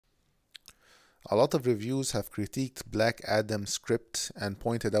A lot of reviews have critiqued Black Adam's script and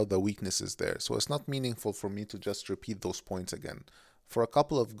pointed out the weaknesses there, so it's not meaningful for me to just repeat those points again. For a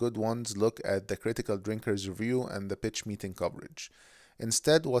couple of good ones, look at the Critical Drinkers review and the pitch meeting coverage.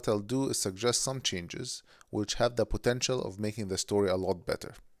 Instead, what I'll do is suggest some changes which have the potential of making the story a lot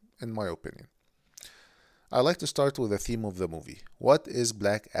better, in my opinion. I like to start with the theme of the movie. What is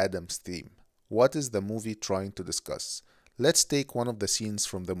Black Adam's theme? What is the movie trying to discuss? Let's take one of the scenes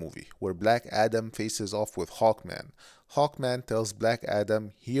from the movie, where Black Adam faces off with Hawkman. Hawkman tells Black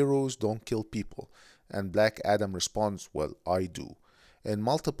Adam, heroes don't kill people, and Black Adam responds, well, I do. In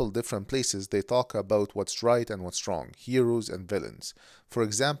multiple different places, they talk about what's right and what's wrong, heroes and villains. For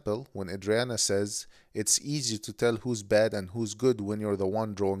example, when Adriana says, it's easy to tell who's bad and who's good when you're the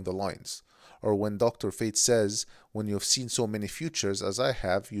one drawing the lines. Or when Dr. Fate says, when you've seen so many futures as I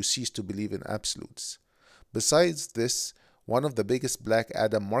have, you cease to believe in absolutes. Besides this, one of the biggest Black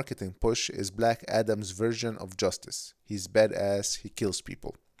Adam marketing push is Black Adam's version of justice. He's badass, he kills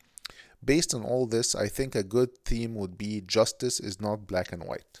people. Based on all this, I think a good theme would be justice is not black and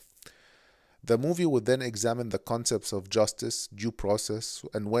white. The movie would then examine the concepts of justice, due process,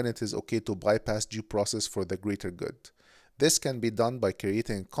 and when it is okay to bypass due process for the greater good. This can be done by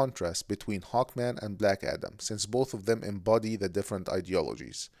creating a contrast between Hawkman and Black Adam, since both of them embody the different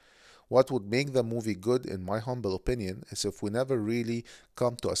ideologies. What would make the movie good, in my humble opinion, is if we never really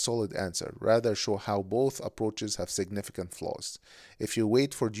come to a solid answer, rather show how both approaches have significant flaws. If you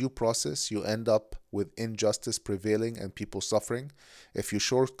wait for due process, you end up with injustice prevailing and people suffering. If you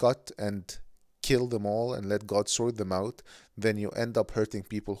shortcut and kill them all and let God sort them out, then you end up hurting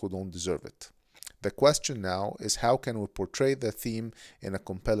people who don't deserve it. The question now is, how can we portray the theme in a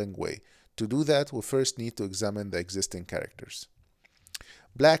compelling way? To do that, we first need to examine the existing characters.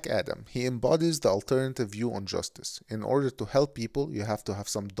 Black Adam, he embodies the alternative view on justice. In order to help people, you have to have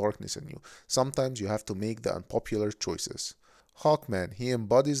some darkness in you. Sometimes you have to make the unpopular choices. Hawkman, he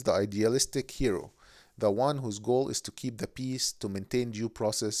embodies the idealistic hero, the one whose goal is to keep the peace, to maintain due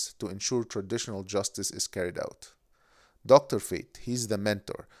process, to ensure traditional justice is carried out. Dr. Fate, he's the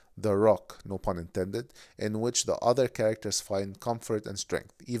mentor, the rock, no pun intended, in which the other characters find comfort and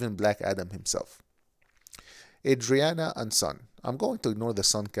strength, even Black Adam himself. Adriana and Sun. I'm going to ignore the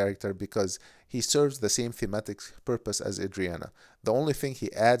Sun character because he serves the same thematic purpose as Adriana. The only thing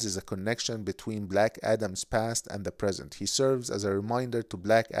he adds is a connection between Black Adam's past and the present. He serves as a reminder to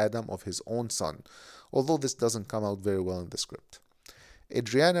Black Adam of his own son, although this doesn't come out very well in the script.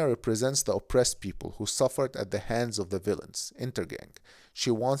 Adriana represents the oppressed people who suffered at the hands of the villains, Intergang.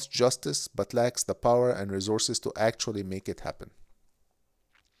 She wants justice but lacks the power and resources to actually make it happen.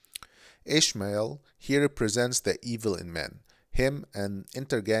 Ishmael here represents the evil in men. Him and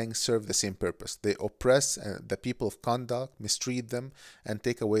Intergang serve the same purpose. They oppress the people of Kahndaq, mistreat them, and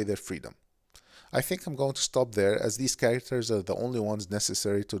take away their freedom. I think I'm going to stop there, as these characters are the only ones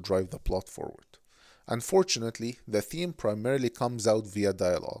necessary to drive the plot forward. Unfortunately, the theme primarily comes out via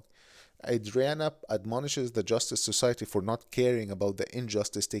dialogue. Adriana admonishes the Justice Society for not caring about the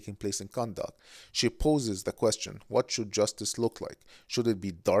injustice taking place in Kahndaq. She poses the question, what should justice look like? Should it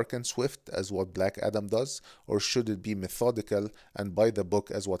be dark and swift, as what Black Adam does, or should it be methodical and by the book,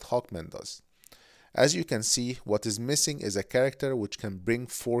 as what Hawkman does? As you can see, what is missing is a character which can bring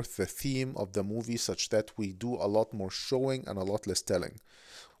forth the theme of the movie such that we do a lot more showing and a lot less telling.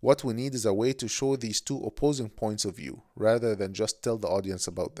 What we need is a way to show these two opposing points of view, rather than just tell the audience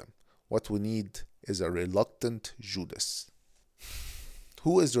about them. What we need is a reluctant Judas.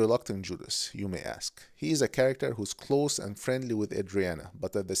 Who is reluctant Judas, you may ask? He is a character who's close and friendly with Adriana,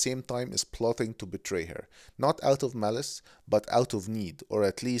 but at the same time is plotting to betray her. Not out of malice, but out of need, or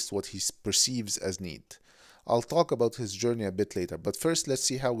at least what he perceives as need. I'll talk about his journey a bit later, but first let's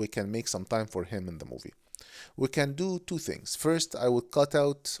see how we can make some time for him in the movie. We can do two things. First, I would cut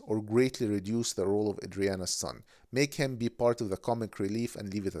out or greatly reduce the role of Adriana's son. Make him be part of the comic relief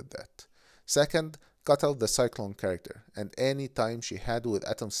and leave it at that. Second, cut out the Cyclone character, and any time she had with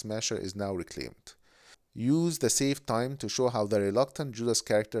Atom Smasher is now reclaimed. Use the save time to show how the reluctant Judas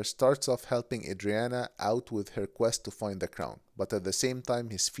character starts off helping Adriana out with her quest to find the crown, but at the same time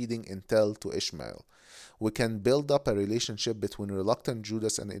he's feeding intel to Ishmael. We can build up a relationship between reluctant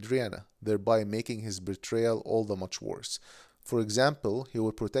Judas and Adriana, thereby making his betrayal all the much worse. For example, he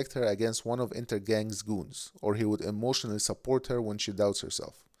would protect her against one of Intergang's goons, or he would emotionally support her when she doubts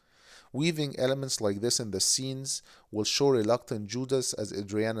herself. Weaving elements like this in the scenes will show reluctant Judas as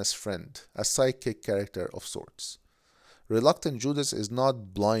Adriana's friend, a sidekick character of sorts. Reluctant Judas is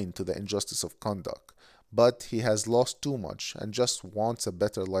not blind to the injustice of Kahndaq, but he has lost too much and just wants a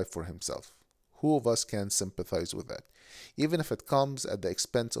better life for himself. Who of us can sympathize with that, even if it comes at the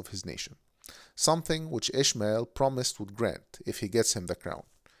expense of his nation? something which Ishmael promised would grant if he gets him the crown.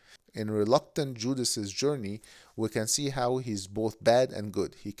 In reluctant Judas's journey, we can see how he's both bad and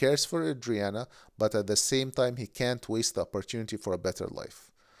good. He cares for Adriana, but at the same time he can't waste the opportunity for a better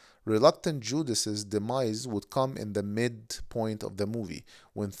life. Reluctant Judas's demise would come in the midpoint of the movie.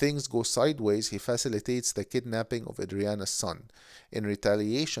 When things go sideways, he facilitates the kidnapping of Adriana's son. In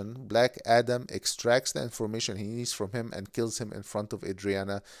retaliation, Black Adam extracts the information he needs from him and kills him in front of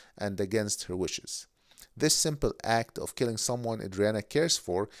Adriana and against her wishes. This simple act of killing someone Adriana cares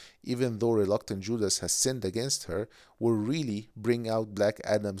for, even though reluctant Judas has sinned against her, will really bring out Black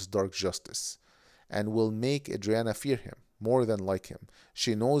Adam's dark justice and will make Adriana fear him more than like him.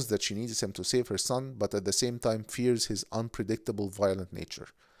 She knows that she needs him to save her son, but at the same time fears his unpredictable violent nature.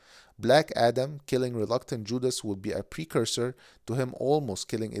 Black Adam killing reluctant Judas would be a precursor to him almost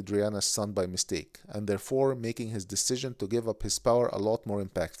killing Adriana's son by mistake, and therefore making his decision to give up his power a lot more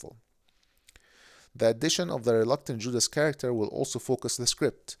impactful. The addition of the reluctant Judas character will also focus the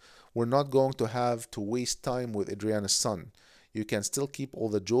script. We're not going to have to waste time with Adriana's son. You can still keep all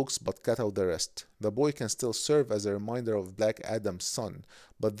the jokes but cut out the rest. The boy can still serve as a reminder of Black Adam's son,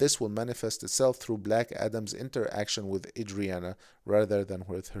 but this will manifest itself through Black Adam's interaction with Adriana rather than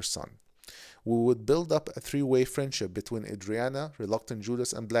with her son. We would build up a three-way friendship between Adriana, Reluctant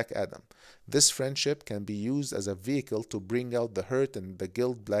Judas, and Black Adam. This friendship can be used as a vehicle to bring out the hurt and the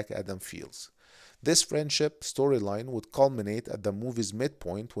guilt Black Adam feels. This friendship storyline would culminate at the movie's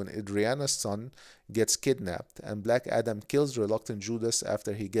midpoint when Adriana's son gets kidnapped and Black Adam kills Reluctant Judas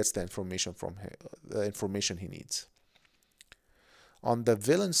after he gets the information he needs. On the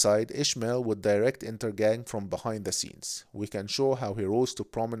villain side, Ishmael would direct Intergang from behind the scenes. We can show how he rose to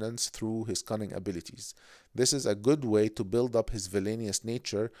prominence through his cunning abilities. This is a good way to build up his villainous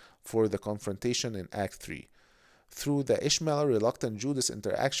nature for the confrontation in Act 3. Through the Ishmael Reluctant Judas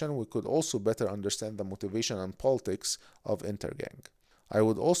interaction, we could also better understand the motivation and politics of Intergang. I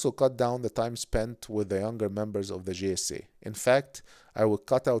would also cut down the time spent with the younger members of the JSA. In fact, I would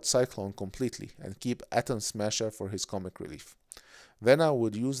cut out Cyclone completely and keep Atom Smasher for his comic relief. Then I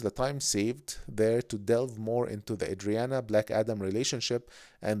would use the time saved there to delve more into the Adriana Black Adam relationship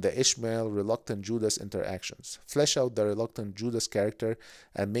and the Ishmael Reluctant Judas interactions. Flesh out the Reluctant Judas character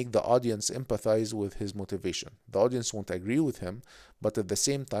and make the audience empathize with his motivation. The audience won't agree with him, but at the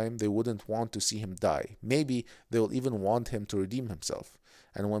same time they wouldn't want to see him die. Maybe they will even want him to redeem himself.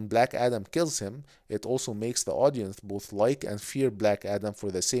 And when Black Adam kills him, it also makes the audience both like and fear Black Adam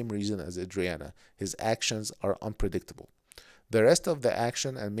for the same reason as Adriana. His actions are unpredictable. The rest of the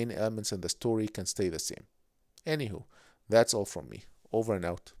action and main elements in the story can stay the same. Anywho, that's all from me. Over and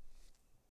out.